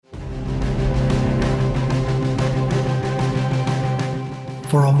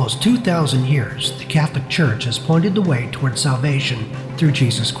For almost 2,000 years, the Catholic Church has pointed the way toward salvation through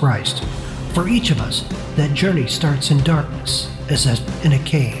Jesus Christ. For each of us, that journey starts in darkness, as in a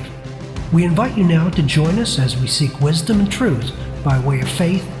cave. We invite you now to join us as we seek wisdom and truth by way of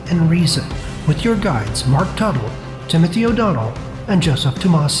faith and reason with your guides Marc Tuttle, Timothy O'Donnell, and Joseph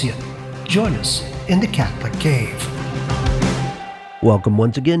Tomasian. Join us in the Catholic Cave. Welcome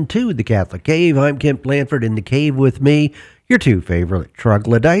once again to the Catholic Cave. I'm Kent Blanford. In the cave with me, your two favorite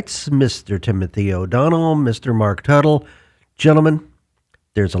troglodytes, Mr. Timothy O'Donnell, Mr. Marc Tuttle. Gentlemen,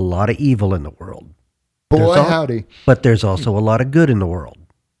 there's a lot of evil in the world. Boy, howdy. But there's also a lot of good in the world.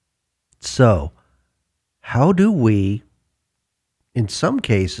 So, how do we, in some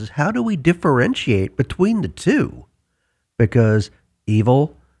cases, how do we differentiate between the two? Because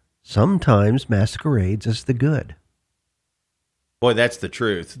evil sometimes masquerades as the good. Boy, that's the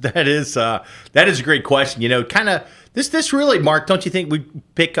truth. That is a great question. You know, kind of this really, Mark, don't you think we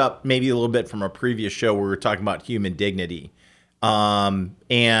pick up maybe a little bit from our previous show where we were talking about human dignity? And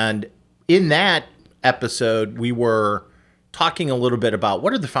in that episode, we were talking a little bit about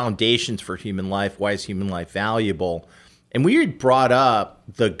what are the foundations for human life? Why is human life valuable? And we had brought up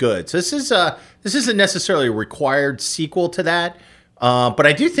the good. So this isn't necessarily a required sequel to that, but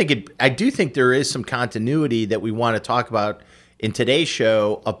I do think there is some continuity that we want to talk about in today's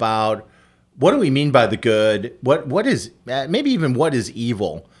show about what do we mean by the good, what is maybe even what is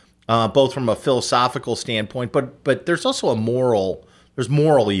evil, both from a philosophical standpoint, but there's also there's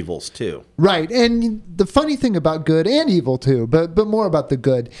moral evils too. Right, and the funny thing about good and evil too, but more about the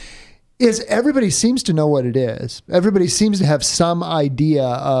good, is everybody seems to know what it is. Everybody seems to have some idea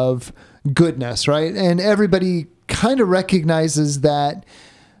of goodness, right? And everybody kind of recognizes that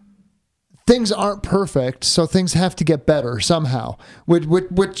things aren't perfect, so things have to get better somehow,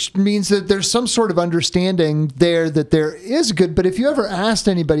 which means that there's some sort of understanding there that there is good. But if you ever asked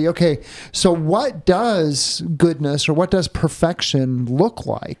anybody, okay, so what does goodness or what does perfection look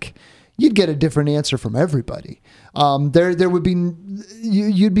like? You'd get a different answer from everybody. There would be,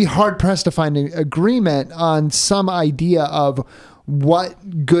 you'd be hard pressed to find an agreement on some idea of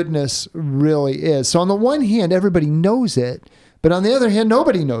what goodness really is. So on the one hand, everybody knows it. But on the other hand,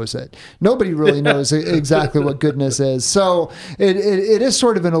 nobody knows it. Nobody really knows exactly what goodness is. So it is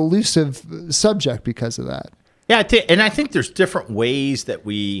sort of an elusive subject because of that. Yeah, and I think there's different ways that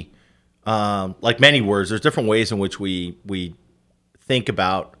we, like many words, there's different ways in which we think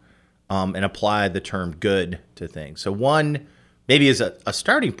about and apply the term good to things. So one, maybe as a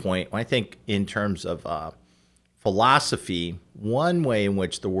starting point, I think in terms of philosophy, one way in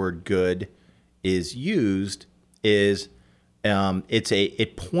which the word good is used is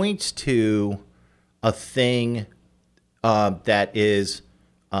it points to a thing that is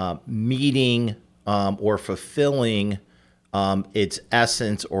meeting or fulfilling its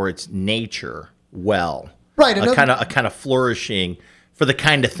essence or its nature well. Right. A kind of flourishing for the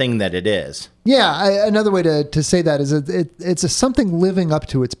kind of thing that it is. Yeah, another way to say that is it's something living up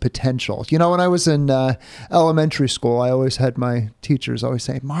to its potential. You know, when I was in elementary school, I always had my teachers always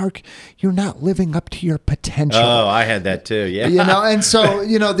say, "Mark, you're not living up to your potential." Oh, I had that too. Yeah, you know, and so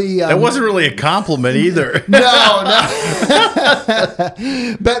that wasn't really a compliment either. No.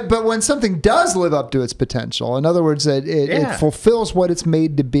 But when something does live up to its potential, in other words, it fulfills what it's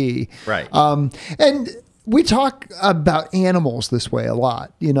made to be. Right. And we talk about animals this way a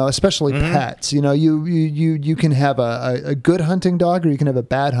lot, you know, especially pets. You know, you can have a good hunting dog or you can have a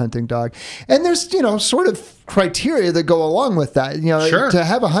bad hunting dog. And there's, you know, sort of criteria that go along with that. You know, sure. To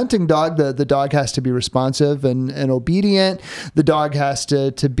have a hunting dog, the dog has to be responsive and obedient. The dog has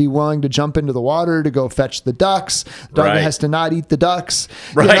to be willing to jump into the water to go fetch the ducks. The dog has to not eat the ducks.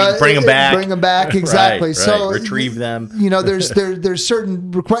 Right. You know, Bring them back. Bring them back. Exactly. Right. So retrieve them. You know, there's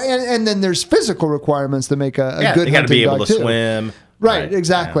certain and then there's physical requirements that make a good hunting dog too. You got to be able to swim. Right,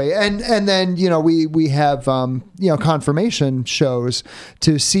 exactly. Yeah. And then, you know, we have, you know, confirmation shows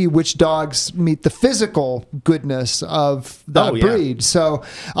to see which dogs meet the physical goodness of that breed. So,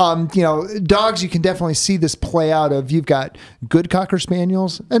 you know, dogs, you can definitely see this play out of you've got good Cocker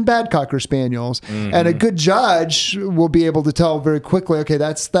Spaniels and bad Cocker Spaniels. Mm-hmm. And a good judge will be able to tell very quickly, okay,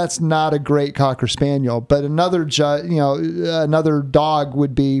 that's not a great Cocker Spaniel. But another dog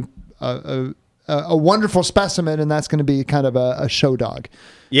would be a wonderful specimen, and that's going to be kind of a show dog.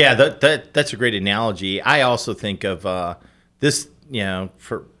 Yeah, that's a great analogy. I also think of this. You know,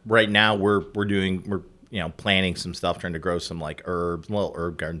 for right now, we're planting some stuff, trying to grow some like herbs, a little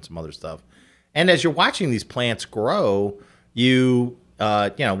herb garden, some other stuff. And as you're watching these plants grow, we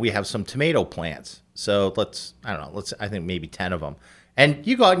have some tomato plants. So I think maybe 10 of them. And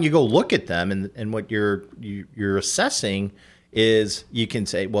you go out and you go look at them, and what you're assessing is you can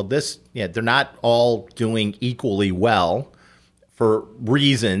say, well, they're not all doing equally well for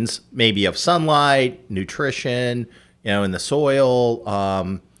reasons maybe of sunlight, nutrition, in the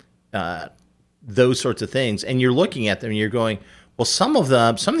soil, those sorts of things. And you're looking at them and you're going, well, some of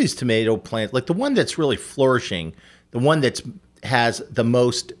these tomato plants, like the one that's really flourishing, the one that has the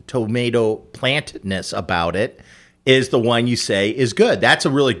most tomato plantedness about it, is the one you say is good. That's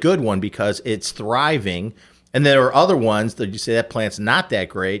a really good one because it's thriving. And there are other ones that you say that plant's not that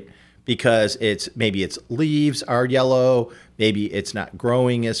great because maybe its leaves are yellow, maybe it's not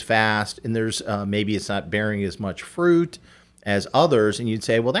growing as fast, and there's maybe it's not bearing as much fruit as others. And you'd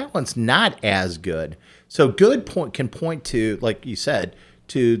say, well, that one's not as good. So good can point to, like you said,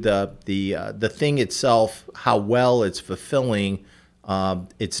 to the thing itself, how well it's fulfilling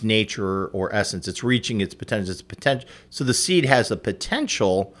its nature or essence. It's reaching its potential. So the seed has the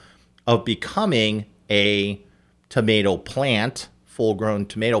potential of becoming a tomato plant, full-grown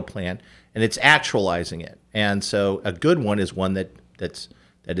tomato plant, and it's actualizing it. And so a good one is one that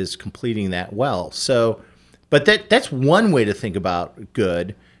is completing that well. So, but that's one way to think about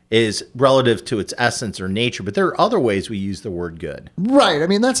good, is relative to its essence or nature. But there are other ways we use the word good. Right. I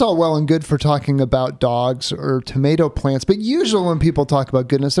mean, that's all well and good for talking about dogs or tomato plants. But usually when people talk about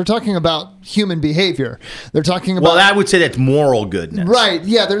goodness, they're talking about human behavior. They're talking about... Well, I would say that's moral goodness. Right.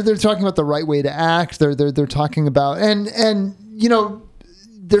 Yeah. They're talking about the right way to act. They're talking about... And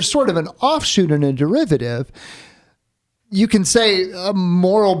there's sort of an offshoot and a derivative. You can say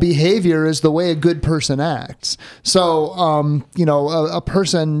moral behavior is the way a good person acts. So, a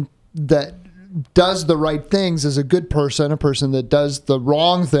person that does the right things is a good person. A person that does the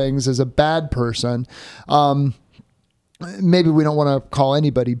wrong things is a bad person. Maybe we don't want to call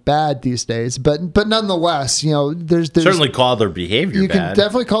anybody bad these days, but nonetheless, there's certainly call their behavior bad. You can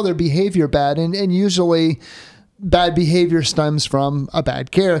definitely call their behavior bad, and usually bad behavior stems from a bad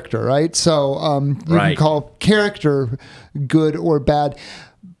character, right? So you can call character good or bad.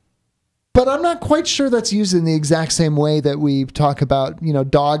 But I'm not quite sure that's used in the exact same way that we talk about,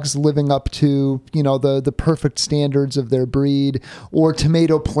 dogs living up to, the perfect standards of their breed, or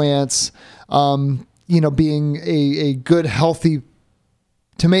tomato plants, being a good, healthy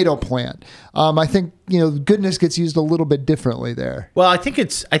tomato plant. I think, goodness gets used a little bit differently there. Well, I think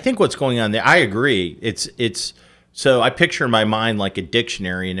what's going on there, I agree. So I picture in my mind like a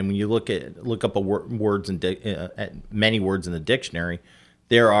dictionary, and then when you look up words at many words in the dictionary,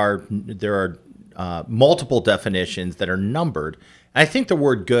 there are multiple definitions that are numbered. And I think the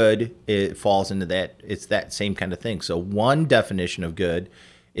word good, it falls into that. It's that same kind of thing. So one definition of good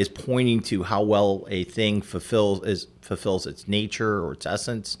is pointing to how well a thing fulfills its nature or its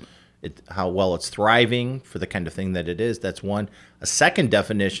essence, how well it's thriving for the kind of thing that it is. That's one. A second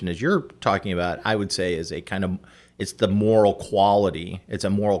definition, as you're talking about, I would say is it's the moral quality. It's a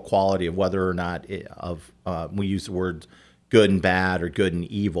moral quality of whether or not we use the word good and bad or good and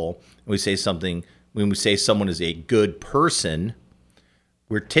evil. When we say someone is a good person,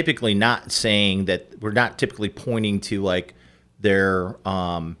 we're typically not saying that. We're not typically pointing to like their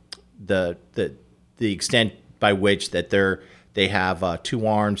the extent by which that they have 2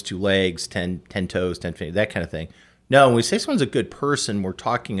 arms, 2 legs, 10 toes, 10 fingers, that kind of thing. No, when we say someone's a good person, we're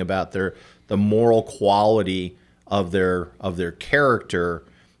talking about the moral quality of their character,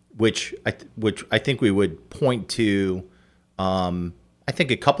 which I think we would point to. I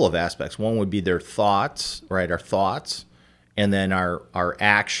think a couple of aspects. One would be their thoughts, right? Our thoughts, and then our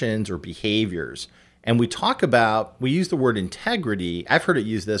actions or behaviors. And we use the word integrity. I've heard it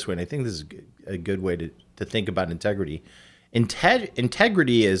used this way, and I think this is a good way to think about integrity.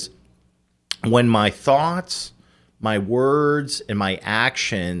 Integrity is when my thoughts, my words, and my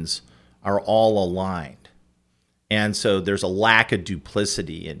actions are all aligned. And so there's a lack of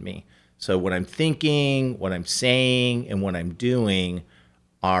duplicity in me. So what I'm thinking, what I'm saying, and what I'm doing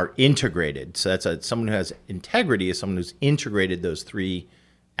are integrated. So that's someone who has integrity is someone who's integrated those 3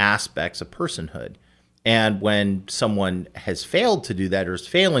 aspects of personhood. And when someone has failed to do that or is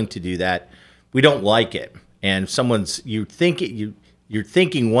failing to do that, we don't like it. And if you're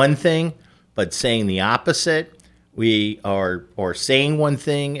thinking one thing but saying the opposite, or saying one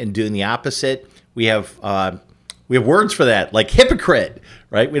thing and doing the opposite, we have words for that, like hypocrite,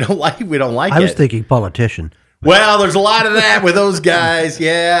 right? We don't like it. I was thinking politician. Well, there's a lot of that with those guys.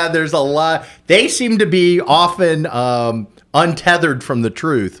 Yeah, there's a lot. They seem to be often untethered from the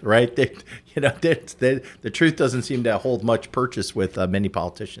truth, right? The truth doesn't seem to hold much purchase with many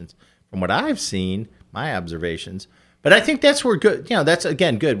politicians, from what I've seen, my observations. But I think that's where good. That's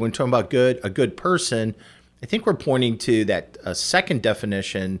again good. When we're talking about a good person, I think we're pointing to that second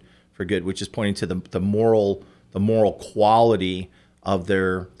definition for good, which is pointing to the moral moral quality of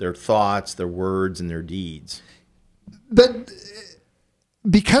their thoughts, their words, and their deeds. But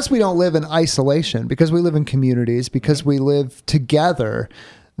because we don't live in isolation, because we live in communities, because we live together,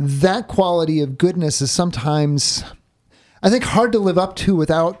 that quality of goodness is sometimes, I think, hard to live up to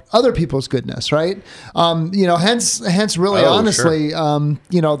without other people's goodness, right? Hence really honestly, sure.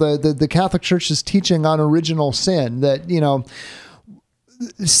 The Catholic Church's teaching on original sin, that,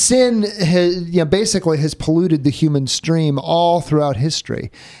 sin basically has polluted the human stream all throughout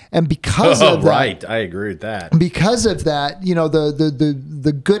history. And because of that, right, I agree with that. Because of that,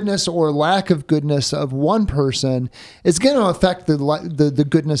 the goodness or lack of goodness of one person is going to affect the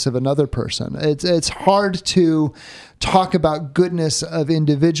goodness of another person. It's hard to talk about goodness of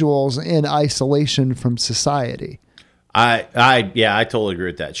individuals in isolation from society. I totally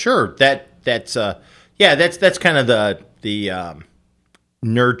agree with that. Sure, that's kind of the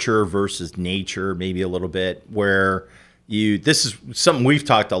nurture versus nature, maybe a little bit, where this is something we've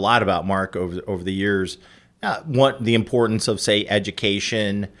talked a lot about, Mark, over the years. The importance of, say,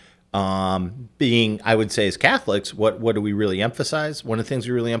 education, being, I would say, as Catholics, what do we really emphasize? One of the things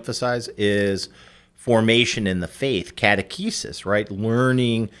we really emphasize is formation in the faith, catechesis, right?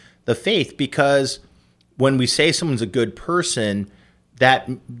 Learning the faith, because when we say someone's a good person,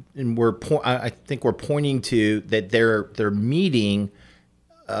 I think we're pointing to that they're meeting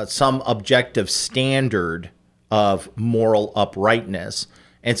some objective standard of moral uprightness.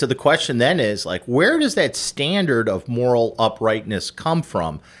 And so the question then is, like, where does that standard of moral uprightness come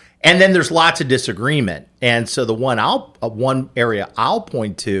from? And then there's lots of disagreement. And so the one area I'll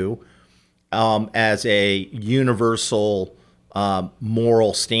point to as a universal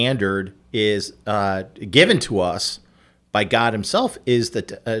moral standard is given to us by God himself is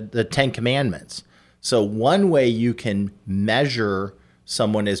the Ten Commandments. So one way you can measure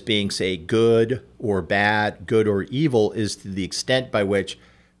someone as being, say, good or bad, good or evil, is to the extent by which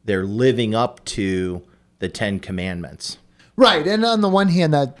they're living up to the Ten Commandments. Right. And on the one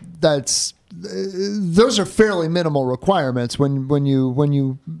hand, those are fairly minimal requirements when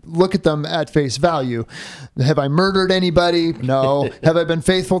you look at them at face value. Have I murdered anybody? No. Have I been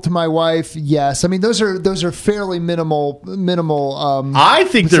faithful to my wife? Yes. I mean, those are fairly minimal. I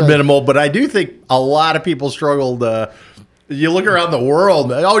think they're minimal, but I do think a lot of people struggle to. You look around the world.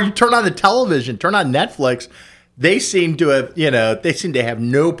 You turn on the television, turn on Netflix. They seem to have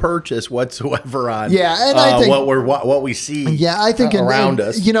no purchase whatsoever on I think, what we see I think around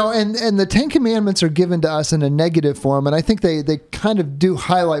us. And the Ten Commandments are given to us in a negative form, and I think they kind of do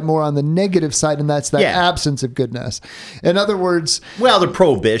highlight more on the negative side, and that's that absence of goodness. In other words, the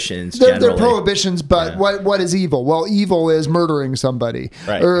prohibitions. They're prohibitions, but what is evil? Well, evil is murdering somebody,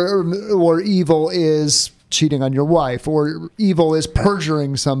 right. or evil is cheating on your wife, or evil is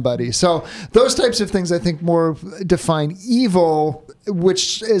perjuring somebody. So those types of things, I think, more define evil,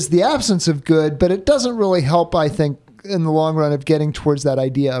 which is the absence of good, but it doesn't really help, I think, in the long run of getting towards that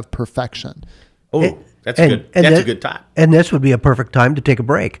idea of perfection. Oh, that's good. That's a good time. And this would be a perfect time to take a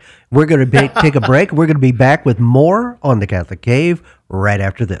break. We're going to take a break. We're going to be back with more on the Catholic Cave right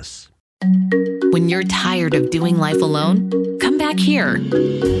after this. When you're tired of doing life alone, come back here.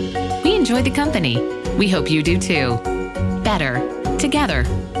 We enjoy the company. We hope you do too. Better together.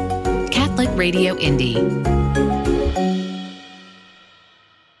 Catholic Radio Indy.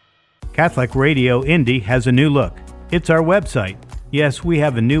 Catholic Radio Indy has a new look. It's our website. Yes, we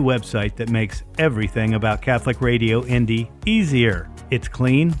have a new website that makes everything about Catholic Radio Indy easier. It's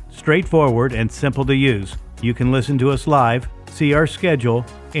clean, straightforward, and simple to use. You can listen to us live, see our schedule,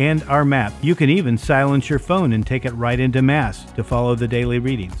 and our map. You can even silence your phone and take it right into Mass to follow the daily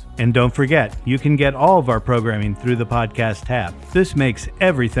readings. And don't forget, you can get all of our programming through the podcast tab. This makes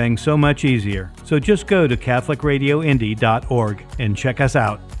everything so much easier. So just go to CatholicRadioIndy.org and check us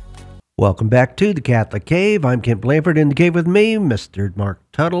out. Welcome back to the Catholic Cave. I'm Kent Blanford. In the cave with me, Mr. Marc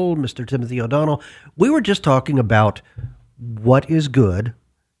Tuttle, Mr. Timothy O'Donnell. We were just talking about what is good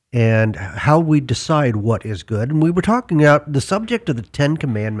and how we decide what is good. And we were talking about the subject of the Ten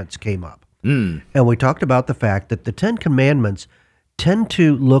Commandments came up. And we talked about the fact that the Ten Commandments tend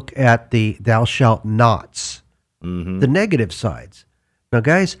to look at the thou shalt nots, the negative sides. Now,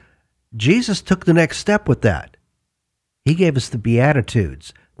 guys, Jesus took the next step with that. He gave us the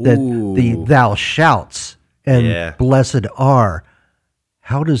Beatitudes, the thou shalts and blessed are.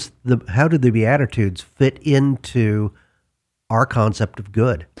 How do the Beatitudes fit into our concept of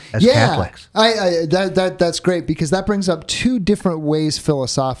good as Catholics? That's great, because that brings up two different ways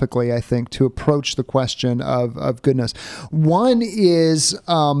philosophically, I think, to approach the question of goodness. One is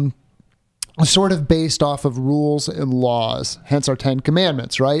sort of based off of rules and laws, hence our 10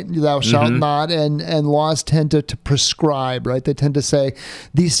 commandments, right? Thou shalt not, and laws tend to prescribe, right? They tend to say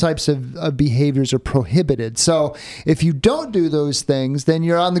these types of behaviors are prohibited. So if you don't do those things, then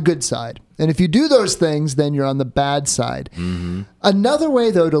you're on the good side. And if you do those things, then you're on the bad side. Another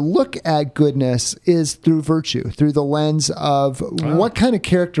way, though, to look at goodness is through virtue, through the lens of what kind of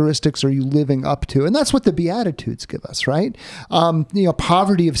characteristics are you living up to? And that's what the Beatitudes give us, right?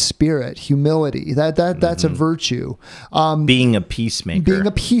 Poverty of spirit, humility, that's a virtue. Being a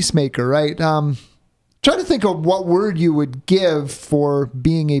peacemaker. Right? Try to think of what word you would give for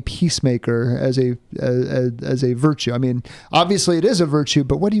being a peacemaker as a virtue. I mean, obviously it is a virtue,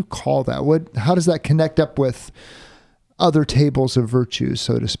 but what do you call that? How does that connect up with other tables of virtues,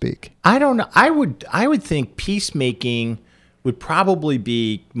 so to speak? I don't know. I would think peacemaking would probably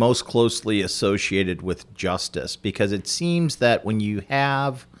be most closely associated with justice, because it seems that when you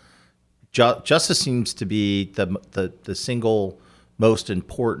have justice seems to be the single most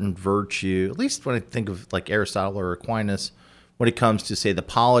important virtue, at least when I think of like Aristotle or Aquinas, when it comes to, say, the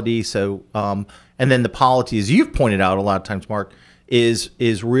polity. So, and then the polity, as you've pointed out a lot of times, Mark, is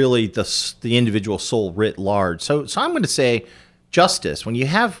really the individual soul writ large. So I'm going to say justice. When you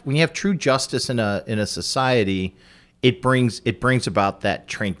have true justice in a society, it brings about that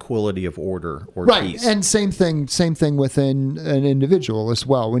tranquility of order or peace. And same thing within an individual as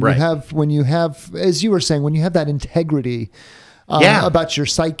well. When you have, as you were saying, when you have that integrity about your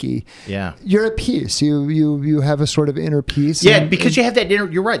psyche, you're at peace. You have a sort of inner peace. Yeah, because you have that inner.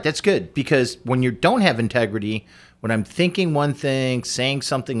 You're right. That's good, because when you don't have integrity, when I'm thinking one thing, saying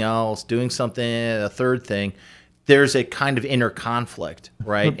something else, doing something a third thing, there's a kind of inner conflict,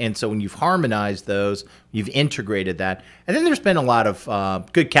 right? And so when you've harmonized those, you've integrated that, and then there's been a lot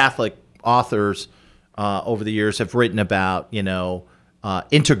of good Catholic authors over the years have written about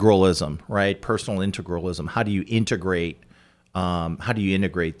integralism, right? Personal integralism. How do you integrate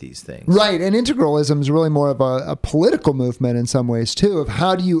these things? Right, and integralism is really more of a political movement in some ways too. Of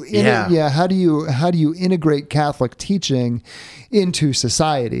how do you integrate Catholic teaching into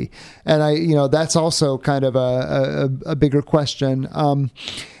society? And that's also kind of a bigger question.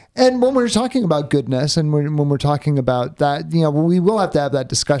 And when we're talking about goodness, and when we're talking about that, we will have to have that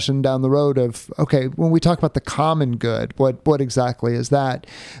discussion down the road of, okay, when we talk about the common good, what exactly is that?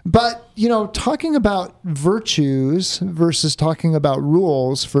 But, talking about virtues versus talking about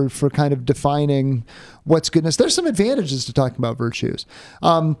rules for kind of defining what's goodness, there's some advantages to talking about virtues.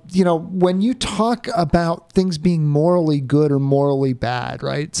 When you talk about things being morally good or morally bad,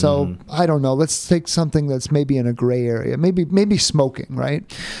 right? So I don't know, let's take something that's maybe in a gray area, maybe smoking, right?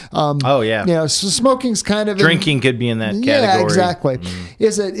 So smoking's kind of drinking could be in that category. Yeah, exactly.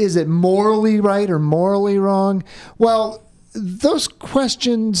 Is it morally right or morally wrong? Well, those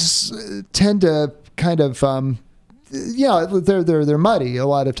questions tend to kind of they're muddy a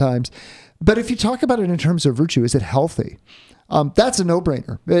lot of times. But if you talk about it in terms of virtue, is it healthy? That's a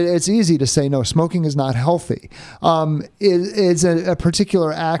no-brainer. It's easy to say, no, smoking is not healthy. Is a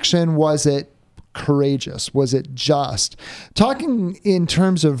particular action, was it courageous? Was it just? Talking in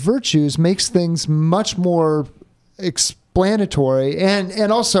terms of virtues makes things much more explanatory,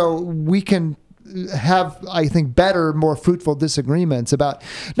 and also we can have, I think, better, more fruitful disagreements about,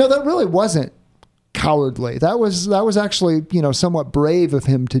 no, that really wasn't cowardly. That was actually, somewhat brave of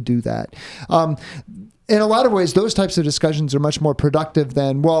him to do that. In a lot of ways, those types of discussions are much more productive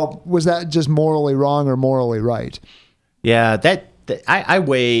than, well, was that just morally wrong or morally right? Yeah, I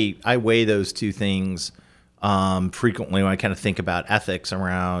weigh those two things frequently when I kind of think about ethics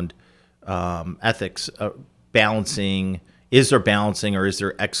around balancing. Is there balancing, or is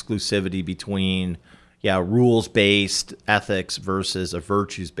there exclusivity between rules-based ethics versus a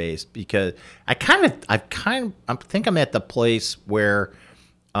virtues-based? Because I think I'm at the place where,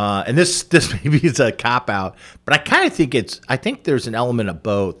 and this maybe is a cop-out, but I think there's an element of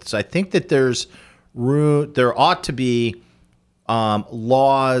both. So I think that there ought to be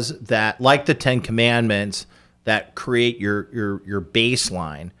laws that, like the 10 Commandments, that create your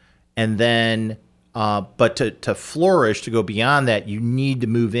baseline, and then but to flourish, to go beyond that, you need to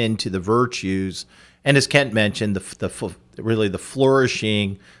move into the virtues. And as Kent mentioned, the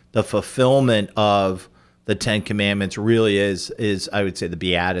flourishing, the fulfillment of the 10 Commandments really is I would say the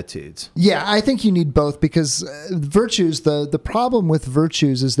Beatitudes. Yeah, I think you need both, because virtues, the problem with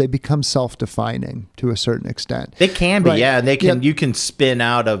virtues is they become self-defining to a certain extent. They can be, and they can. You can spin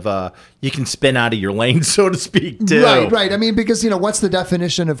out of your lane, so to speak, too. Right. I mean, because what's the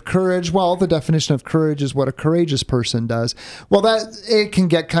definition of courage? Well, the definition of courage is what a courageous person does. Well, that it can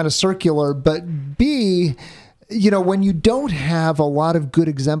get kind of circular, but B, when you don't have a lot of good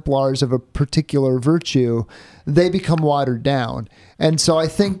exemplars of a particular virtue, they become watered down. And so I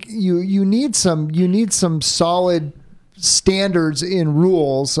think you need some solid standards and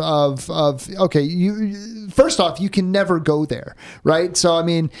rules of okay, first off, you can never go there, right? So I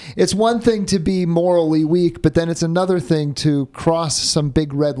mean, it's one thing to be morally weak, but then it's another thing to cross some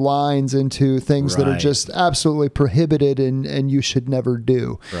big red lines into things that are just absolutely prohibited and you should never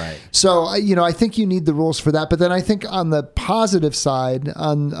do. Right. So I think you need the rules for that. But then I think on the positive side,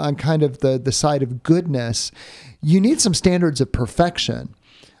 on kind of the side of goodness, you need some standards of perfection.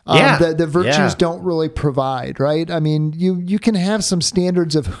 The virtues don't really provide, right? I mean, you can have some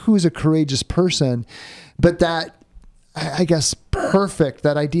standards of who's a courageous person, but that, I guess,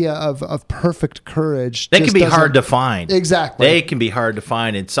 that idea of perfect courage, they can be hard to find. Exactly. They can be hard to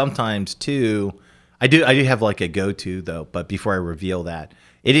find. And sometimes too, I do have like a go-to though, but before I reveal that,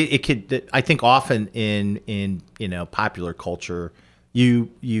 it could, I think often in popular culture,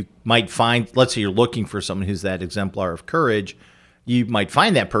 you might find, let's say you're looking for someone who's that exemplar of courage. You might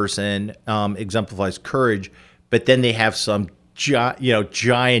find that person exemplifies courage, but then they have some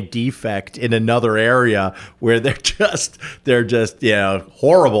giant defect in another area where they're just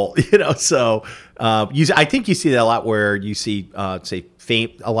horrible. So I think you see that a lot where you see a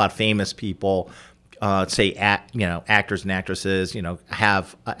lot of famous people, actors and actresses,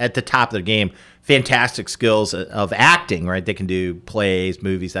 have at the top of their game fantastic skills of acting. Right, they can do plays,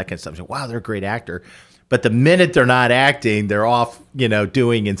 movies, that kind of stuff. So, wow, they're a great actor. But the minute they're not acting, they're off,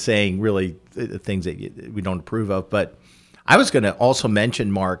 doing and saying really things that we don't approve of. But I was going to also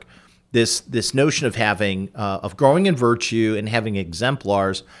mention, Mark, this notion of having of growing in virtue and having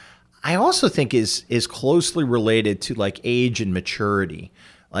exemplars. I also think is closely related to like age and maturity.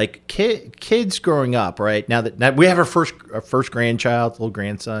 Like kids growing up, right? Now we have our first grandchild, little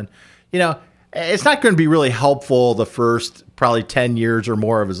grandson. It's not going to be really helpful the first probably 10 years or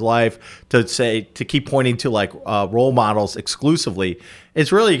more of his life to keep pointing to like role models exclusively.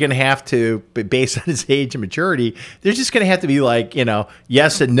 It's really going to have to be based on his age and maturity. There's just going to have to be like,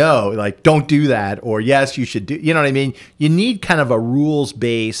 yes and no, like don't do that, or yes, you should do, you know what I mean? You need kind of a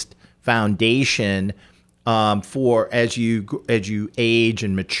rules-based foundation for as you age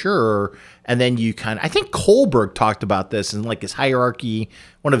and mature. And then you I think Kohlberg talked about this in like his hierarchy,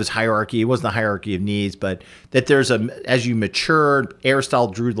 one of his hierarchy. It wasn't the hierarchy of needs, but that there's as you mature,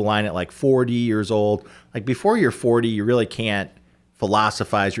 Aristotle drew the line at like 40 years old. Like before you're 40, you really can't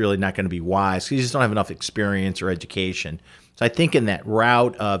philosophize. You're really not going to be wise because you just don't have enough experience or education. So I think in that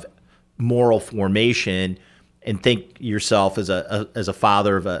route of moral formation, and think yourself as a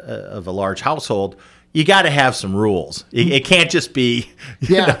father of a large household, you got to have some rules. It can't just be,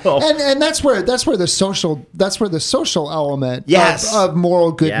 and that's where the social element of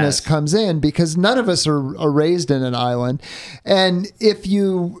moral goodness comes in, because none of us are raised in an island, and if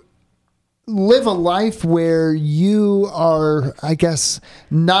you live a life where you are, I guess,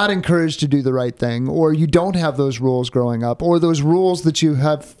 not encouraged to do the right thing, or you don't have those rules growing up, or those rules that you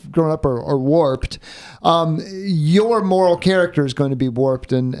have grown up are warped, your moral character is going to be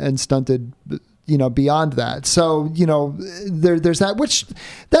warped and stunted, beyond that. So, there's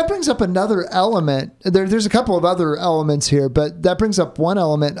that brings up another element. There's a couple of other elements here, but that brings up one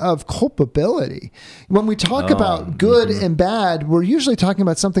element of culpability. When we talk about good and bad, we're usually talking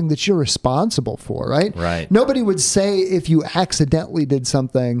about something that you're responsible for, right? Right. Nobody would say if you accidentally did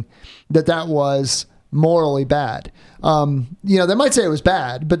something that was morally bad. They might say it was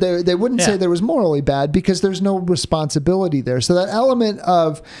bad, but they wouldn't say there was morally bad, because there's no responsibility there. So that element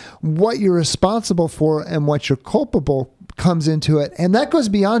of what you're responsible for and what you're culpable comes into it, and that goes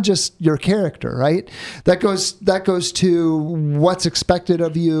beyond just your character, right? That goes to what's expected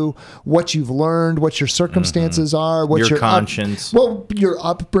of you, what you've learned, what your circumstances are, what your conscience, your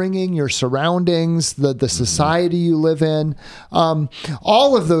upbringing, your surroundings, the society you live in.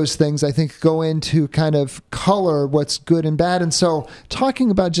 All of those things, I think, go into kind of color what's good and bad. And so talking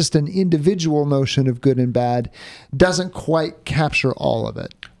about just an individual notion of good and bad doesn't quite capture all of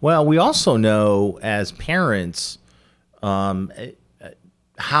it. Well, we also know as parents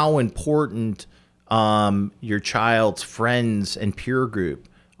how important your child's friends and peer group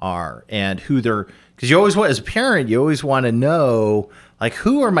are, and who they're, because you always want, as a parent, you always want to know, like,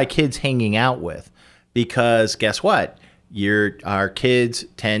 who are my kids hanging out with? Because guess what? Our kids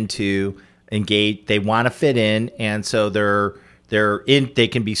tend to engage, they want to fit in, and so they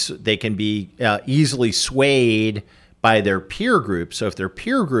can be easily swayed by their peer group. So if their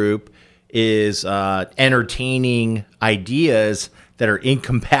peer group is entertaining ideas that are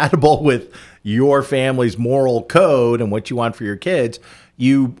incompatible with your family's moral code and what you want for your kids,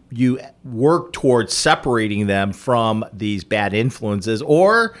 you work towards separating them from these bad influences,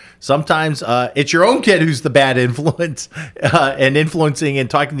 or sometimes it's your own kid who's the bad influence and influencing and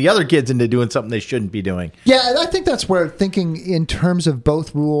talking the other kids into doing something they shouldn't be doing. Yeah, and I think that's where thinking in terms of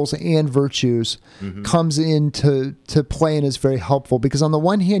both rules and virtues comes into play and is very helpful, because on the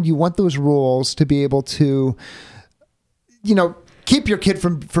one hand, you want those rules to be able to, keep your kid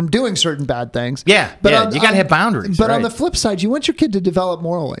from doing certain bad things. Yeah, you got to have boundaries. But on the flip side, you want your kid to develop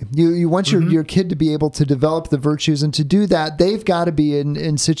morally. You want your kid to be able to develop the virtues, and to do that, they've got to be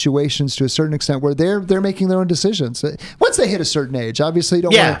in situations to a certain extent where they're making their own decisions. Once they hit a certain age, obviously, you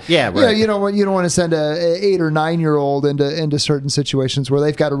don't want right. you don't want to send a 8 or 9 year old into certain situations where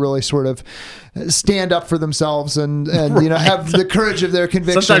they've got to really sort of stand up for themselves and right. Have the courage of their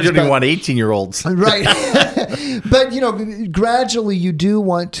convictions. Sometimes you don't even want 18-year-olds. Right. But, gradually you do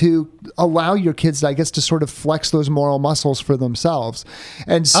want to allow your kids, I guess, to sort of flex those moral muscles for themselves.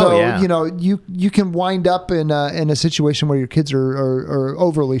 And so, you can wind up in a situation where your kids are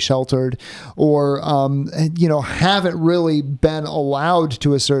overly sheltered or, haven't really been allowed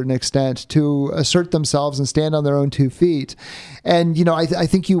to a certain extent to assert themselves and stand on their own 2 feet. And, I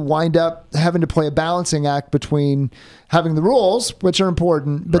think you wind up having to play a balancing act between having the rules, which are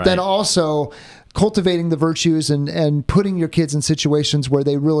important, but then also cultivating the virtues and putting your kids in situations where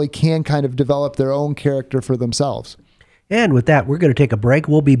they really can kind of develop their own character for themselves. And with that, we're going to take a break.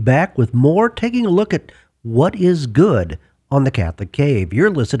 We'll be back with more, taking a look at what is good on the Catholic Cave.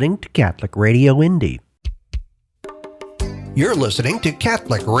 You're listening to Catholic Radio Indy. You're listening to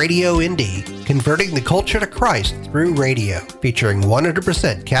Catholic Radio Indy, converting the culture to Christ through radio, featuring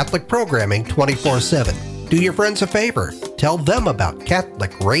 100% Catholic programming 24/7. Do your friends a favor. Tell them about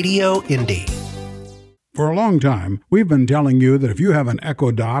Catholic Radio Indy. For a long time, we've been telling you that if you have an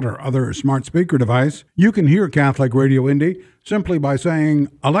Echo Dot or other smart speaker device, you can hear Catholic Radio Indy simply by saying,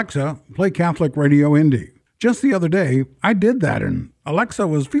 "Alexa, play Catholic Radio Indy." Just the other day, I did that, and Alexa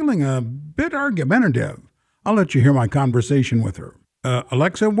was feeling a bit argumentative. I'll let you hear my conversation with her.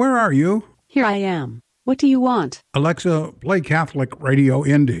 Alexa, where are you? Here I am. What do you want? Alexa, play Catholic Radio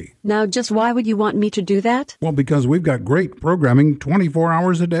Indy. Now, just why would you want me to do that? Well, because we've got great programming 24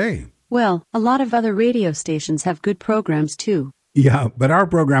 hours a day. Well, a lot of other radio stations have good programs, too. Yeah, but our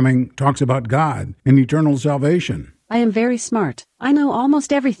programming talks about God and eternal salvation. I am very smart. I know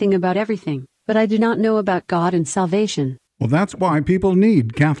almost everything about everything, but I do not know about God and salvation. Well, that's why people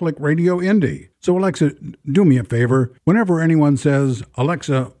need Catholic Radio Indy. So, Alexa, do me a favor. Whenever anyone says,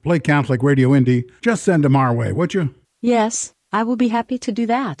 "Alexa, play Catholic Radio Indy," just send them our way, would you? Yes, I will be happy to do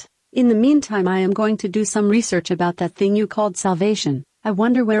that. In the meantime, I am going to do some research about that thing you called salvation. I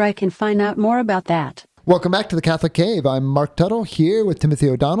wonder where I can find out more about that. Welcome back to the Catholic Cave. I'm Marc Tuttle here with Timothy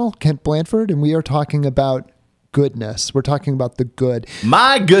O'Donnell, Kent Blanford, and we are talking about goodness. We're talking about the good.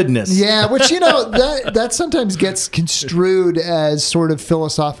 My goodness. Yeah, which, that sometimes gets construed as sort of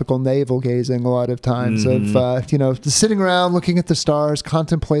philosophical navel gazing a lot of times of, sitting around looking at the stars,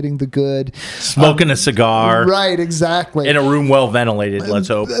 contemplating the good. Smoking a cigar. Right, exactly. In a room well ventilated, let's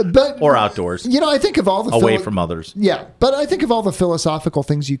hope. Or outdoors. I think of all the... Away from others. Yeah, but I think of all the philosophical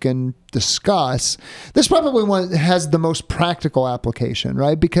things you can discuss, this probably one has the most practical application,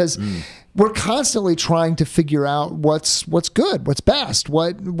 right? Because... we're constantly trying to figure out what's good, what's best,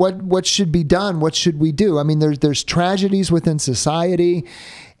 what should be done, what should we do. I mean, there's tragedies within society,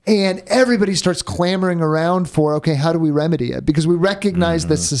 and everybody starts clamoring around for, okay, how do we remedy it? Because we recognize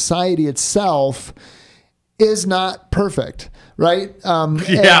that society itself is not perfect, right?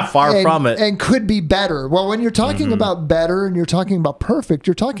 Far from it. And could be better. Well, when you're talking about better and you're talking about perfect,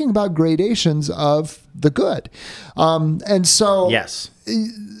 you're talking about gradations of the good. And so... Yes.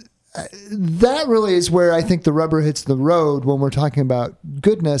 That really is where I think the rubber hits the road when we're talking about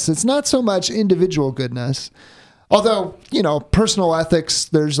goodness. It's not so much individual goodness, although, personal ethics,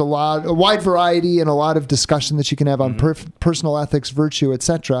 there's a wide variety and a lot of discussion that you can have on personal ethics, virtue,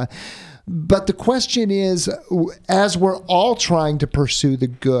 etc. But the question is, as we're all trying to pursue the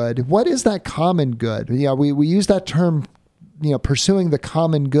good, what is that common good? We use that term, pursuing the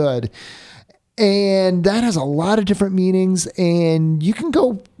common good. And that has a lot of different meanings, and you can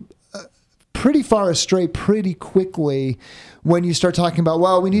go pretty far astray pretty quickly when you start talking about,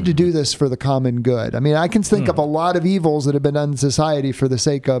 well, we need to do this for the common good. I mean, I can think of a lot of evils that have been done in society for the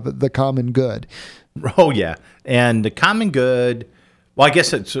sake of the common good. Oh, yeah. And the common good, well, I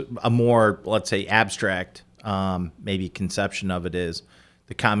guess it's a more, let's say, abstract maybe conception of it is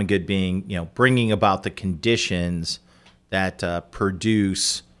the common good being, bringing about the conditions that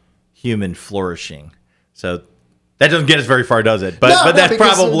produce human flourishing. So That doesn't get us very far, does it? But that's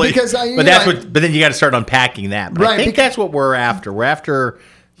probably but then you got to start unpacking that. But I think that's what we're after. We're after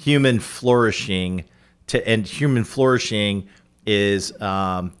human flourishing, and human flourishing is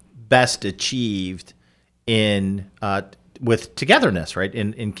best achieved in with togetherness, right?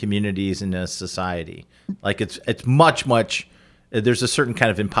 In communities, in a society. Like it's much. There's a certain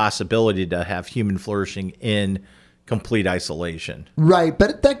kind of impossibility to have human flourishing in complete isolation. Right,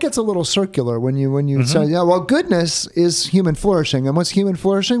 but that gets a little circular when you say, well, goodness is human flourishing. And what's human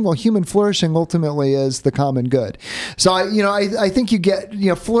flourishing? Well, human flourishing ultimately is the common good. So, I think you get,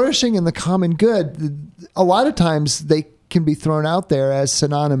 flourishing in the common good, a lot of times they can be thrown out there as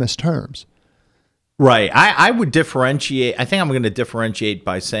synonymous terms. Right. I would differentiate. I think I'm going to differentiate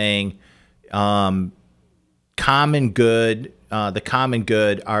by saying common good. The common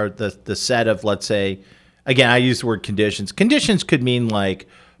good are the set of, let's say, again, I use the word conditions. Conditions could mean like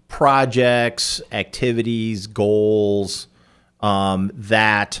projects, activities, goals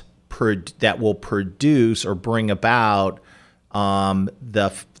that will produce or bring about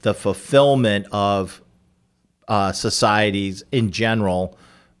the fulfillment of societies in general,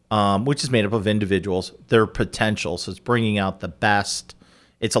 which is made up of individuals, their potential. So it's bringing out the best.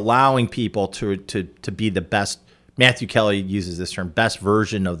 It's allowing people to be the best. Matthew Kelly uses this term, best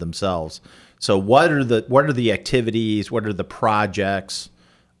version of themselves. So what are the activities? What are the projects?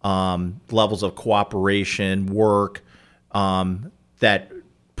 Levels of cooperation, work that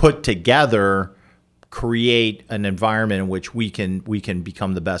put together create an environment in which we can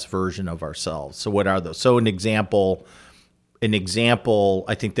become the best version of ourselves. So what are those? So an example I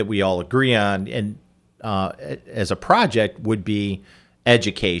think that we all agree on, and as a project would be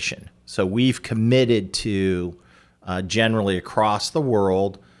education. So we've committed to generally across the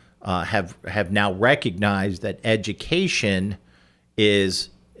world. Have now recognized that education is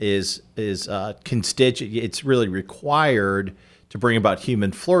constituent. It's really required to bring about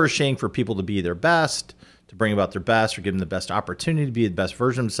human flourishing, for people to be their best, to bring about their best, or give them the best opportunity to be the best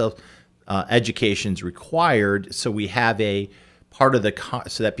version of themselves. Education is required, so we have a part of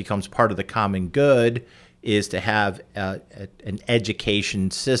so that becomes part of the common good is to have an education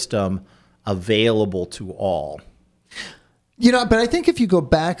system available to all. But I think if you go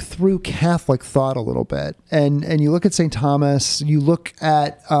back through Catholic thought a little bit and you look at St. Thomas, you look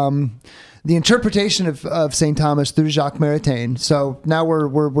at the interpretation of St. Thomas through Jacques Maritain. So now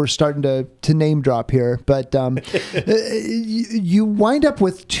we're starting to name drop here, but you wind up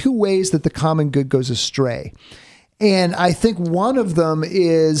with two ways that the common good goes astray. And I think one of them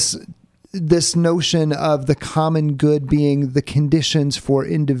is this notion of the common good being the conditions for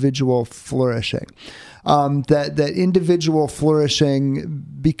individual flourishing. That individual flourishing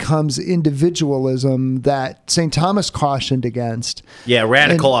becomes individualism that St. Thomas cautioned against. Yeah,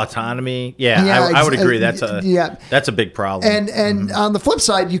 radical autonomy. I would agree. That's a big problem. And on the flip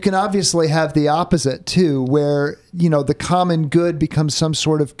side, you can obviously have the opposite too, where the common good becomes some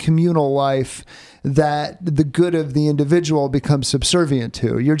sort of communal life that the good of the individual becomes subservient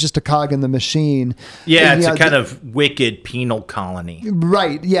to. You're just a cog in the machine. Yeah, it's a kind of wicked penal colony.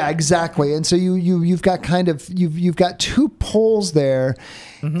 Right. Yeah, exactly. And so you've got you've got two poles there.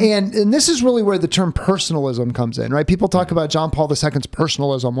 Mm-hmm. And this is really where the term personalism comes in, right? People talk about John Paul II's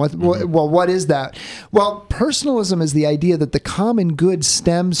personalism. What is that? Well, personalism is the idea that the common good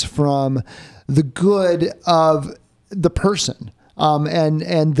stems from the good of the person.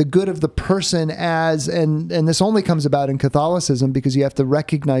 And the good of the person and this only comes about in Catholicism because you have to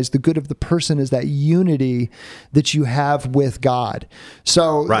recognize the good of the person is that unity that you have with God.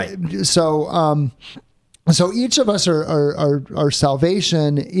 So, right. So each of us our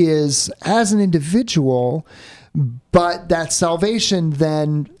salvation is as an individual, but that salvation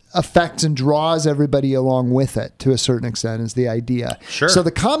then affects and draws everybody along with it to a certain extent is the idea. Sure. So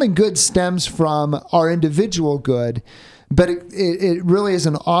the common good stems from our individual good, but it really is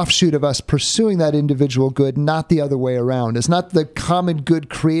an offshoot of us pursuing that individual good, not the other way around. It's not the common good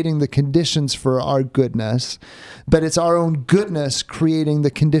creating the conditions for our goodness, but it's our own goodness creating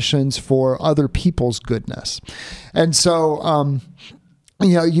the conditions for other people's goodness. And so,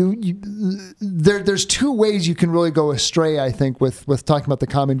 there's two ways you can really go astray, I think, with talking about the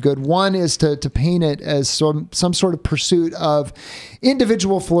common good. One is to paint it as some sort of pursuit of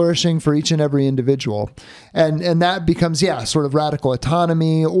individual flourishing for each and every individual. And that becomes, sort of radical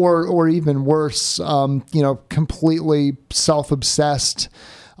autonomy or even worse, completely self-obsessed,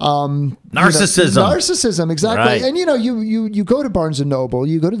 narcissism, exactly. Right. And you go to Barnes and Noble,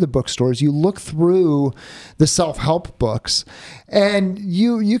 you go to the bookstores, you look through the self-help books, and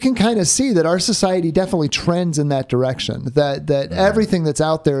you can kind of see that our society definitely trends in that direction. That everything that's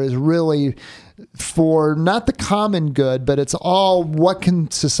out there is really for not the common good, but it's all what can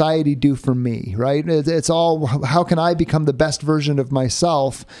society do for me, right? It's all how can I become the best version of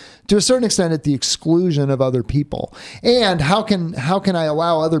myself, to a certain extent at the exclusion of other people, and how can I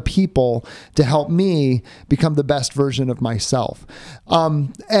allow other people to help me become the best version of myself,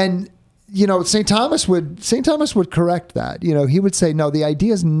 and. St. Thomas would correct that. He would say, no, the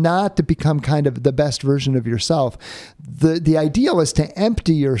idea is not to become kind of the best version of yourself. The ideal is to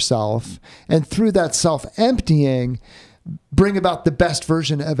empty yourself, and through that self-emptying, bring about the best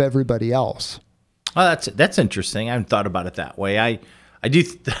version of everybody else. Oh, that's interesting. I haven't thought about it that way. I do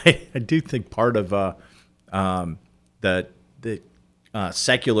think part of the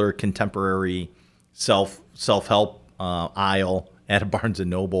secular contemporary self-help aisle at a Barnes and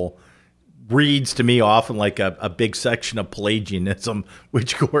Noble reads to me often like a big section of Pelagianism,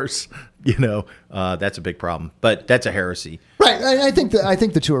 which of course, that's a big problem, but that's a heresy. Right. I think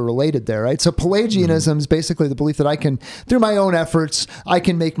the two are related there, right? So Pelagianism is basically the belief that I can, through my own efforts, I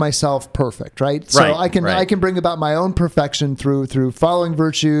can make myself perfect, right? So I can bring about my own perfection through following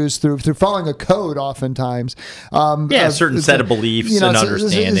virtues, through following a code oftentimes. A certain set of beliefs and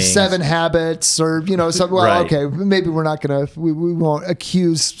understandings. 7 habits or, okay, maybe we're not going to, we won't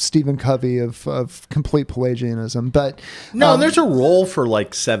accuse Stephen Covey of complete Pelagianism, but. No, there's a role for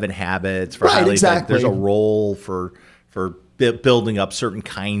like 7 habits. For exactly. There's a role for building up certain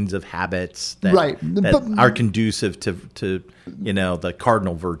kinds of habits that are conducive to the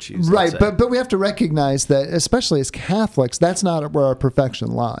cardinal virtues. Right, but we have to recognize that, especially as Catholics, that's not where our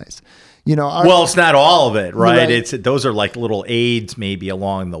perfection lies. It's not all of it, right? Those are like little aids maybe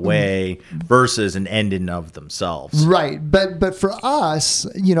along the way versus an end in of themselves. Right, but for us,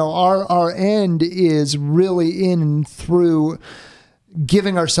 our end is really in and through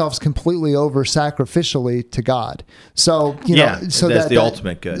giving ourselves completely over sacrificially to God. So, so that's the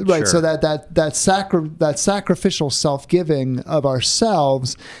ultimate good. Right. Sure. So that sacrificial self-giving of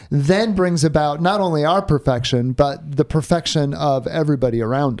ourselves then brings about not only our perfection, but the perfection of everybody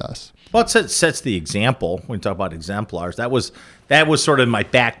around us. Well, it sets the example when we talk about exemplars. That was sort of in my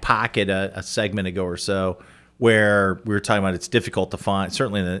back pocket a segment ago or so, where we were talking about it's difficult to find,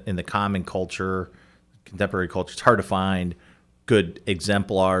 certainly in the common culture, contemporary culture, it's hard to find good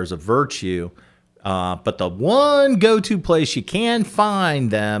exemplars of virtue, but the one go-to place you can find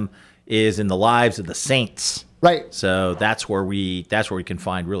them is in the lives of the saints. Right. So that's where we can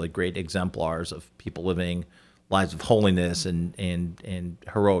find really great exemplars of people living lives of holiness and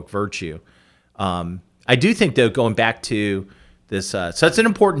heroic virtue. I do think, though, going back to this, so that's an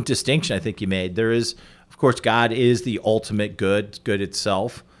important distinction I think you made. There is, of course, God is the ultimate good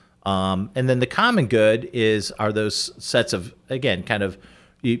itself. And then the common good are those sets of, again, kind of,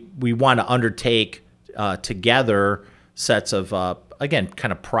 we want to undertake together sets of, again,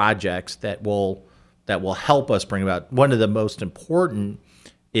 kind of projects that will help us bring about. One of the most important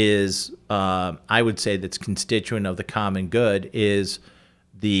is, I would say, that's constituent of the common good is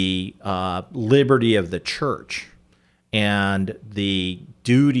the liberty of the church and the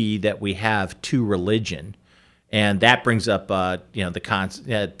duty that we have to religion. And that brings up,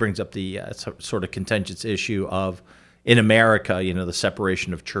 it brings up the sort of contentious issue of, in America, the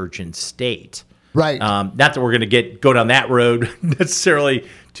separation of church and state. Right. Not that we're going to go down that road necessarily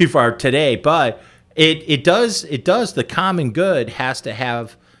too far today, but it does. The common good has to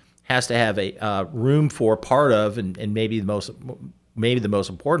have a room for part of, and maybe the most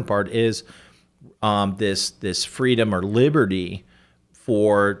important part is this freedom or liberty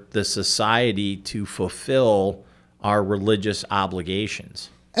for the society to fulfill our religious obligations.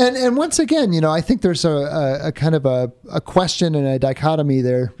 And once again, I think there's a kind of a question and a dichotomy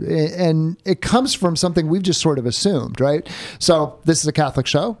there, and it comes from something we've just sort of assumed, right? So this is a Catholic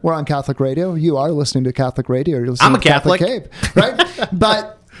show. We're on Catholic radio. You are listening to Catholic radio. You're listening I'm a to Catholic Catholic. Cave, right?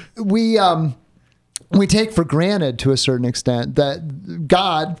 But we take for granted to a certain extent that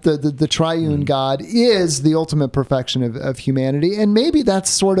God, the triune God, is the ultimate perfection of humanity. And maybe that's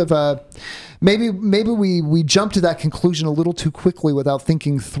sort of maybe we jump to that conclusion a little too quickly without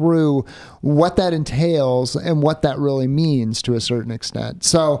thinking through what that entails and what that really means to a certain extent.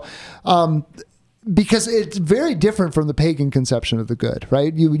 So, because it's very different from the pagan conception of the good,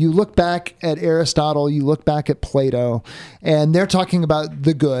 right? You look back at Aristotle, you look back at Plato, and they're talking about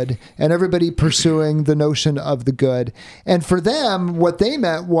the good and everybody pursuing the notion of the good. And for them, what they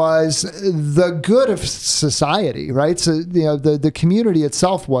meant was the good of society, right? So, the community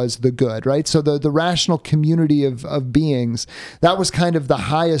itself was the good, right? So the rational community of beings, that was kind of the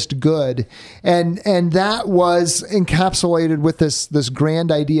highest good. And that was encapsulated with this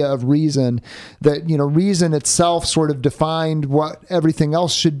grand idea of reason that that, reason itself sort of defined what everything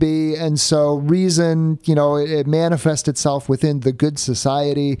else should be. And so reason, it manifests itself within the good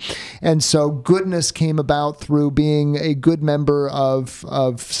society. And so goodness came about through being a good member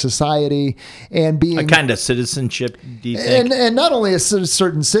of society and being a kind of citizenship, do you think? And not only a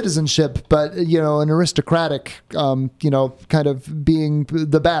certain citizenship, but, an aristocratic, kind of being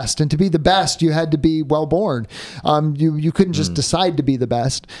the best. And to be the best, you had to be well born. You couldn't just decide to be the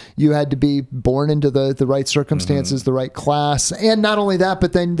best. You had to be born into the right circumstances, the right class. And not only that,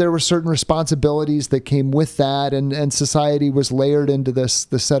 but then there were certain responsibilities that came with that. And society was layered into the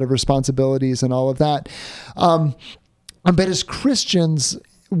set of responsibilities and all of that. But as Christians,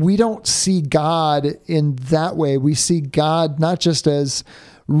 we don't see God in that way. We see God not just as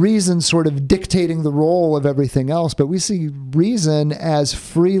reason sort of dictating the role of everything else, but we see reason as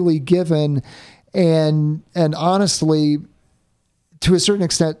freely given and honestly, to a certain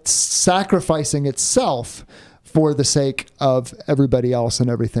extent, sacrificing itself for the sake of everybody else and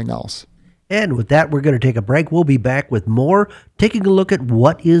everything else. And with that, we're going to take a break. We'll be back with more, taking a look at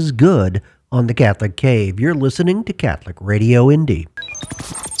what is good on the Catholic Cave. You're listening to Catholic Radio Indy.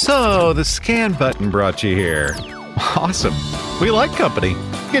 So, the scan button brought you here. Awesome. We like company.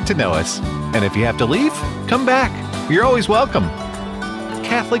 Get to know us. And if you have to leave, come back. You're always welcome.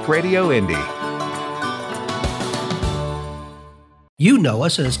 Catholic Radio Indy. You know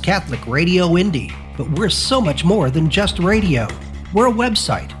us as Catholic Radio Indy, but we're so much more than just radio. We're a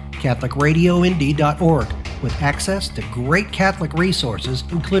website, CatholicRadioIndy.org, with access to great Catholic resources,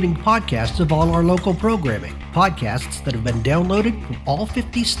 including podcasts of all our local programming. Podcasts that have been downloaded from all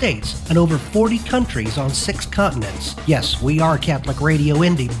 50 states and over 40 countries on 6 continents. Yes, we are Catholic Radio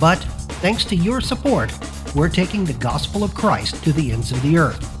Indy, but thanks to your support, we're taking the gospel of Christ to the ends of the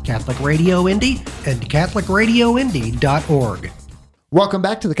earth. Catholic Radio Indy and CatholicRadioIndy.org. Welcome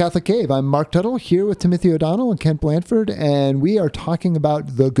back to the Catholic Cave. I'm Marc Tuttle here with Timothy O'Donnell and Kent Blanford, and we are talking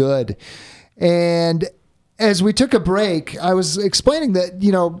about the good. And as we took a break, I was explaining that,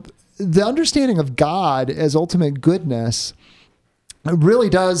 the understanding of God as ultimate goodness really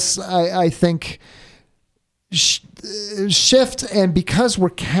does, I think, shift. And because we're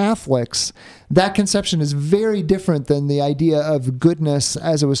Catholics, that conception is very different than the idea of goodness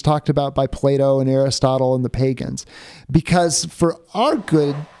as it was talked about by Plato and Aristotle and the pagans. Because for our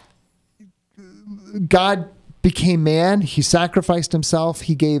good, God became man, he sacrificed himself,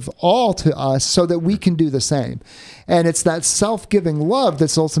 he gave all to us so that we can do the same. And it's that self-giving love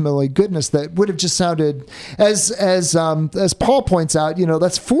that's ultimately goodness that would have just sounded, as Paul points out,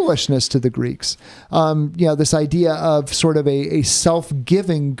 that's foolishness to the Greeks. This idea of sort of a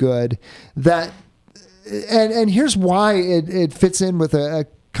self-giving good that, and here's why it fits in with a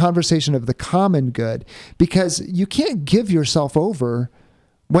conversation of the common good, because you can't give yourself over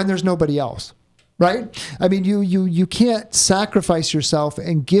when there's nobody else. Right? I mean, you can't sacrifice yourself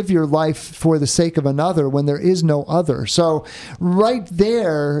and give your life for the sake of another when there is no other. So right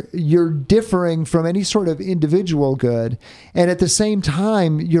there, you're differing from any sort of individual good. And at the same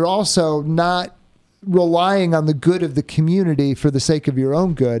time, you're also not relying on the good of the community for the sake of your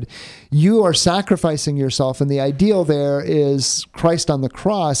own good. You are sacrificing yourself. And the ideal there is Christ on the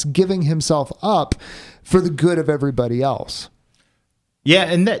cross giving himself up for the good of everybody else. Yeah,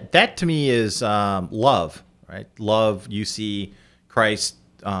 and that to me is love, right? Love. You see Christ,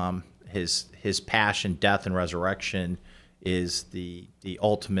 his passion, death, and resurrection is the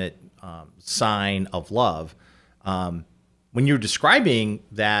ultimate sign of love. When you're describing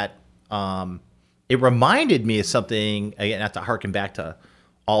that, it reminded me of something. Again, I have to harken back to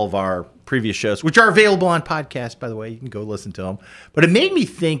all of our previous shows, which are available on podcast, by the way. You can go listen to them. But it made me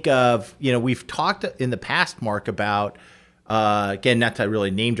think of, we've talked in the past, Mark, about. Again, not to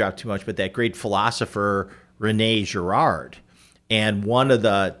really name drop too much, but that great philosopher Rene Girard, and one of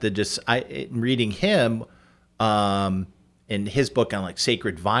reading him in his book on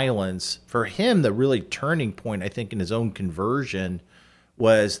sacred violence, for him the really turning point, I think, in his own conversion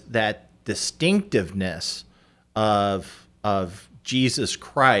was that distinctiveness of Jesus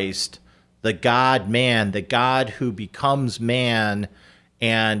Christ, the God-man, the God who becomes man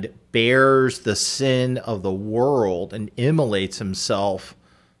and bears the sin of the world and immolates himself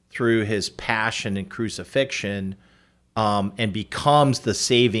through his passion and crucifixion, and becomes the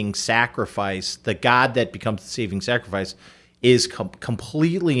saving sacrifice. The God that becomes the saving sacrifice is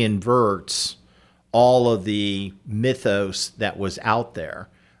completely inverts all of the mythos that was out there,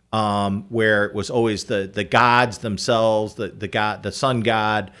 where it was always the gods themselves, the sun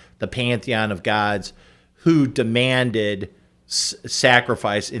god, the pantheon of gods, who demanded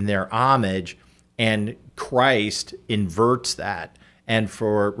sacrifice in their homage, and Christ inverts that And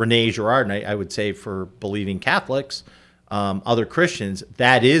for Rene Girard, and I would say for believing Catholics, other Christians,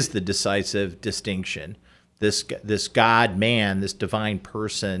 that is the decisive distinction. This God-man, this divine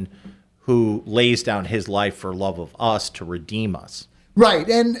person who lays down his life for love of us to redeem us. Right,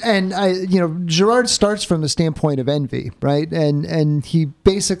 and Girard starts from the standpoint of envy, right? And he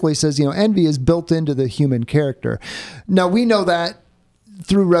basically says, envy is built into the human character. Now we know that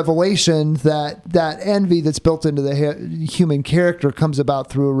through Revelation that envy that's built into the human character comes about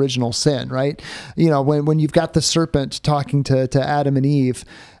through original sin, right? When you've got the serpent talking to Adam and Eve,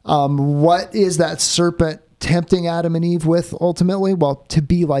 what is that serpent tempting Adam and Eve with ultimately? Well, to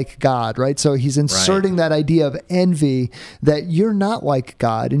be like God, right? So he's inserting that idea of envy, that you're not like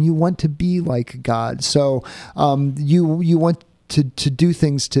God and you want to be like God. So you want to do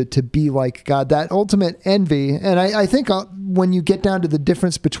things to be like God, that ultimate envy. And I think when you get down to the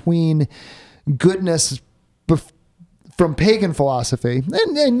difference between goodness from pagan philosophy,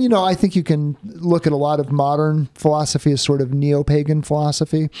 and I think you can look at a lot of modern philosophy as sort of neo-pagan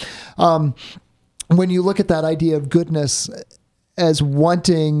philosophy. When you look at that idea of goodness as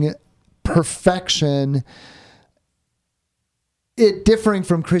wanting perfection, it differing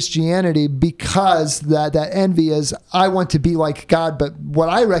from Christianity, because that envy is, I want to be like God, but what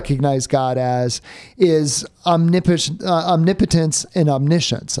I recognize God as is omnipotence and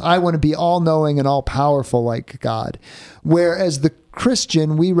omniscience. I want to be all-knowing and all-powerful like God. Whereas the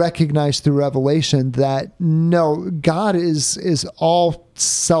Christian, we recognize through Revelation that no, God is all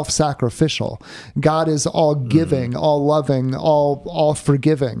self-sacrificial. God is all giving, all loving, all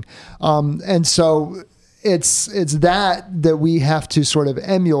forgiving. And so it's that we have to sort of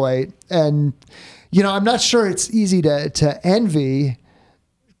emulate. And, I'm not sure it's easy to envy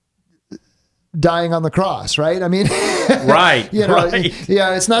dying on the cross, right? I mean, right.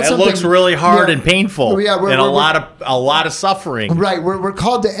 Yeah, it's not that something. It looks really hard and painful. Yeah, and a lot of suffering. Right. We're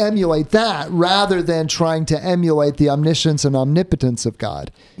called to emulate that rather than trying to emulate the omniscience and omnipotence of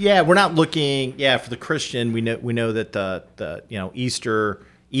God. Yeah, we're not looking. Yeah, for the Christian, we know that the Easter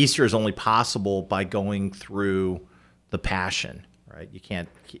is only possible by going through the Passion. Right,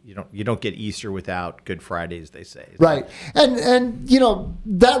 you don't get Easter without Good Friday, as they say. Right, and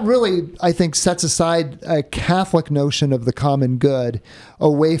that really, I think, sets aside a Catholic notion of the common good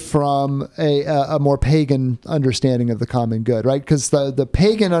away from a more pagan understanding of the common good, right? Because the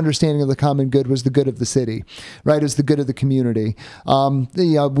pagan understanding of the common good was the good of the city, right? It was the good of the community.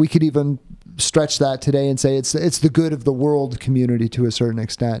 We could even stretch that today and say it's the good of the world community to a certain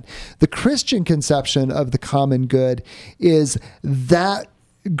extent. The Christian conception of the common good is that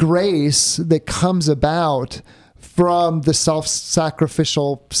grace that comes about from the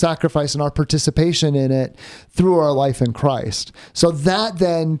self-sacrificial sacrifice and our participation in it through our life in Christ. So that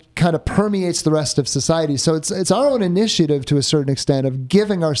then kind of permeates the rest of society. So it's our own initiative to a certain extent of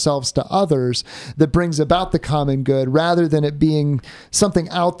giving ourselves to others that brings about the common good, rather than it being something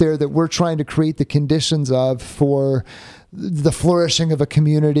out there that we're trying to create the conditions of for the flourishing of a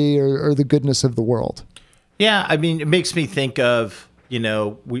community or the goodness of the world. Yeah, I mean, it makes me think of, we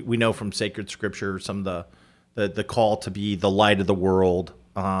know from sacred scripture some of the call to be the light of the world,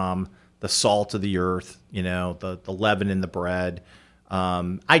 the salt of the earth, the leaven in the bread.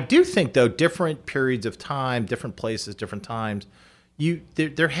 I do think, though, different periods of time, different places, different times,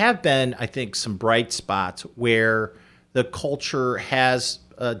 there have been, I think, some bright spots where the culture has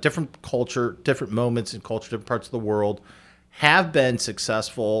different moments in culture, different parts of the world have been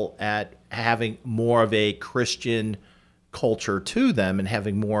successful at having more of a Christian culture to them and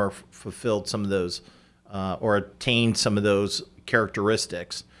having more fulfilled some of those or attained some of those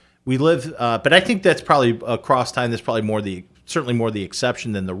characteristics. We live, but I think that's probably across time. That's probably certainly more the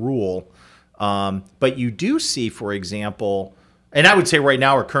exception than the rule. But you do see, for example, and I would say right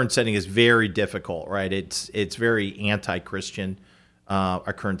now our current setting is very difficult. Right, it's very anti-Christian,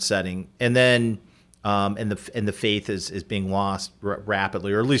 our current setting, and then and the faith is being lost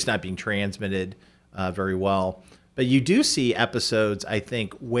rapidly, or at least not being transmitted very well. But you do see episodes, I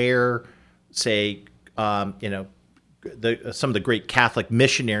think, where, say, some of the great Catholic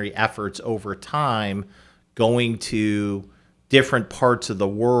missionary efforts over time, going to different parts of the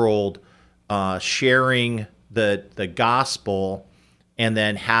world, sharing the gospel, and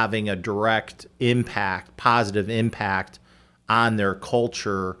then having a direct impact, positive impact on their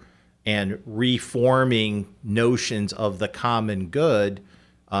culture, and reforming notions of the common good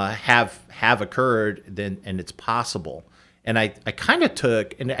have occurred, and it's possible. And I kind of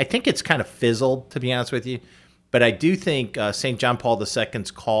took, and I think it's kind of fizzled, to be honest with you, but I do think St. John Paul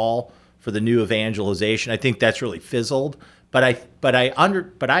II's call for the new evangelization, I think that's really fizzled. But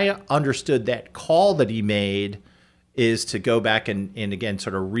I understood that call that he made is to go back and again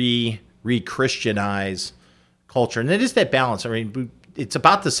sort of re-Christianize culture. And it is that balance. I mean, it's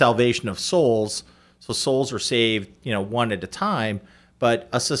about the salvation of souls. So souls are saved, one at a time. But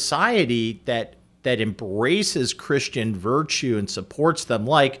a society that embraces Christian virtue and supports them,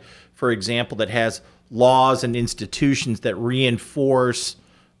 like, for example, that has laws and institutions that reinforce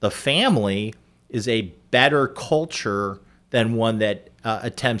the family, is a better culture than one that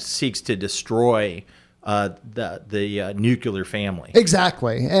seeks to destroy the nuclear family.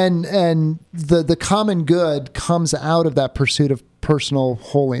 Exactly. And the common good comes out of that pursuit of personal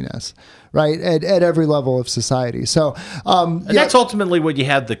holiness, right? At every level of society. So, and that's ultimately what you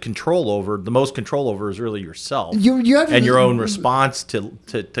have the control over. The most control over is really yourself. You have, and your own response to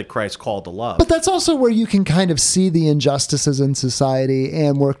Christ's call to love. But that's also where you can kind of see the injustices in society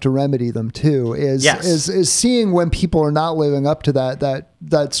and work to remedy them too. Is seeing when people are not living up to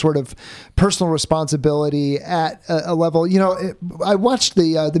that sort of personal responsibility at a level. I watched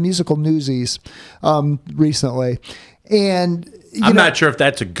the musical Newsies recently, and I'm not sure if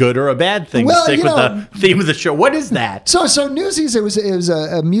that's a good or a bad thing to stick with the theme of the show. What is that? So Newsies, it was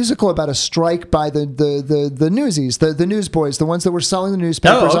a musical about a strike by the Newsies, the newsboys, the ones that were selling the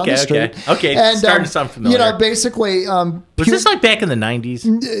newspapers on the street. Okay. And starting to sound familiar. Basically, was this like back in the 90s?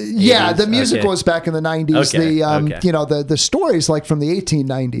 Yeah, 80s? The musical was back in the 90s. Okay. The stories like from the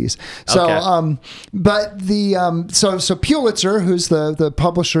 1890s. So, but so Pulitzer, who's the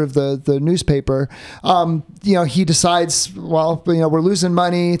publisher of the newspaper, he decides, we're losing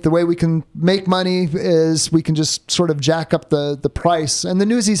money. The way we can make money is we can just sort of jack up the price. And the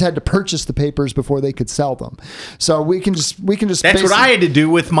Newsies had to purchase the papers before they could sell them. So we can just. That's what I had to do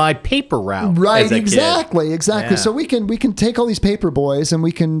with my paper route. Right. As a exactly. kid. Exactly. Yeah. So we can take all these paper boys and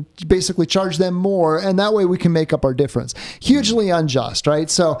we can basically charge them more, and that way we can make up our difference. Hugely unjust, right?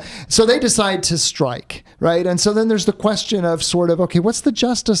 So they decide to strike, right? And so then there's the question of sort of, okay, what's the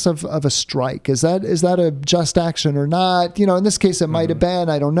justice of a strike? Is that a just action or not? In this case, it might have been,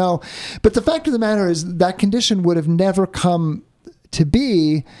 I don't know. But the fact of the matter is that condition would have never come to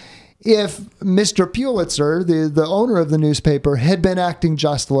be if Mr. Pulitzer, the owner of the newspaper, had been acting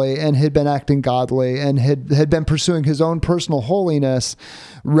justly and had been acting godly and had been pursuing his own personal holiness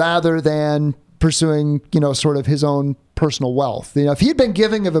rather than pursuing, sort of his own personal wealth. If he'd been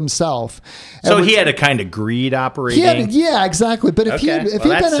giving of himself. So he had a kind of greed operating. Yeah, exactly. But if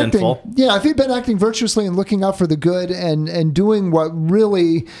he'd been acting virtuously and looking out for the good and doing what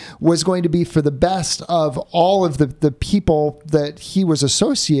really was going to be for the best of all of the people that he was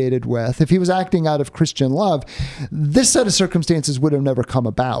associated with, if he was acting out of Christian love, this set of circumstances would have never come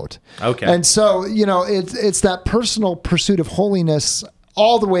about. Okay. And so, it's that personal pursuit of holiness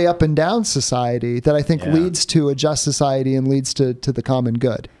all the way up and down society that I think leads to a just society and leads to the common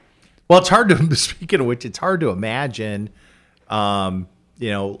good. Well, it's hard to, speaking of which, it's hard to imagine, a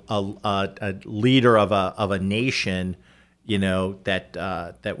leader of a nation,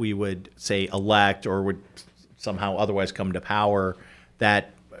 that we would say elect or would somehow otherwise come to power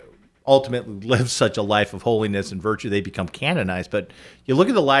that ultimately lives such a life of holiness and virtue, they become canonized. But you look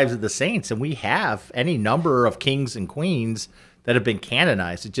at the lives of the saints, and we have any number of kings and queens that have been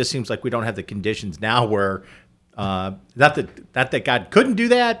canonized. It just seems like we don't have the conditions now where, not that God couldn't do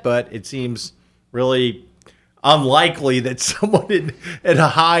that, but it seems really unlikely that someone in a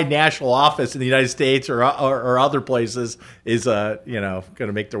high national office in the United States or other places is going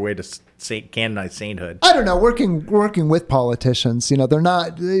to make their way to canonized sainthood. I don't know. Working with politicians, they're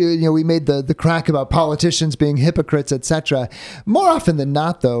not. We made the crack about politicians being hypocrites, etc. More often than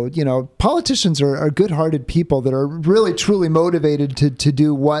not, though, politicians are good-hearted people that are really truly motivated to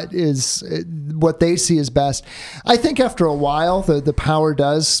do what they see as best. I think after a while, the power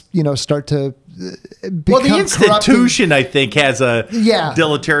does start to. Well, the institution, corrupted. I think, has a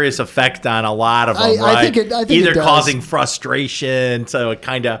deleterious effect on a lot of them, right? I think either it does. Causing frustration, so a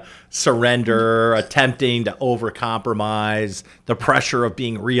kind of surrender, attempting to overcompromise, the pressure of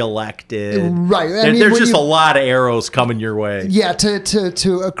being reelected. Right. There's just a lot of arrows coming your way. Yeah,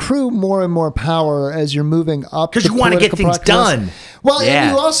 to accrue more and more power as you're moving up. Because you want to get things done. Well,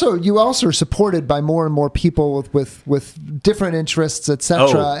 and you also are supported by more and more people with different interests,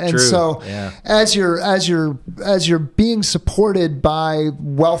 etc. And so as you're being supported by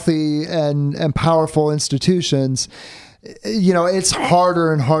wealthy and powerful institutions, it's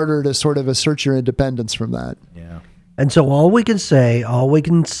harder and harder to sort of assert your independence from that. Yeah. And so all we can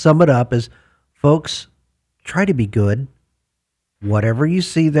sum it up is, folks, try to be good. Whatever you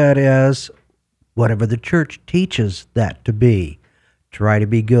see that as, whatever the church teaches that to be, try to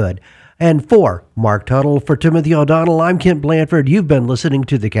be good. And for Mark Tuttle, for Timothy O'Donnell, I'm Kent Blanford. You've been listening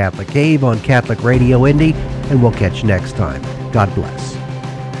to The Catholic Cave on Catholic Radio Indy, and we'll catch you next time. God bless.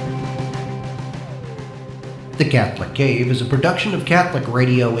 The Catholic Cave is a production of Catholic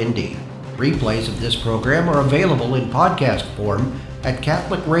Radio Indy. Replays of this program are available in podcast form at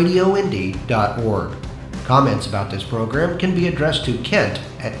catholicradioindy.org. Comments about this program can be addressed to Kent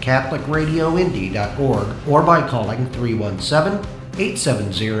at catholicradioindy.org or by calling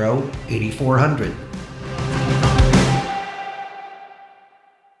 317-870-8400.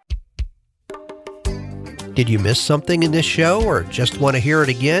 Did you miss something in this show or just want to hear it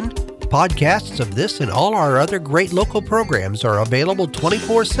again? Podcasts of this and all our other great local programs are available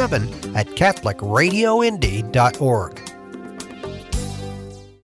 24/7 at catholicradioindy.org.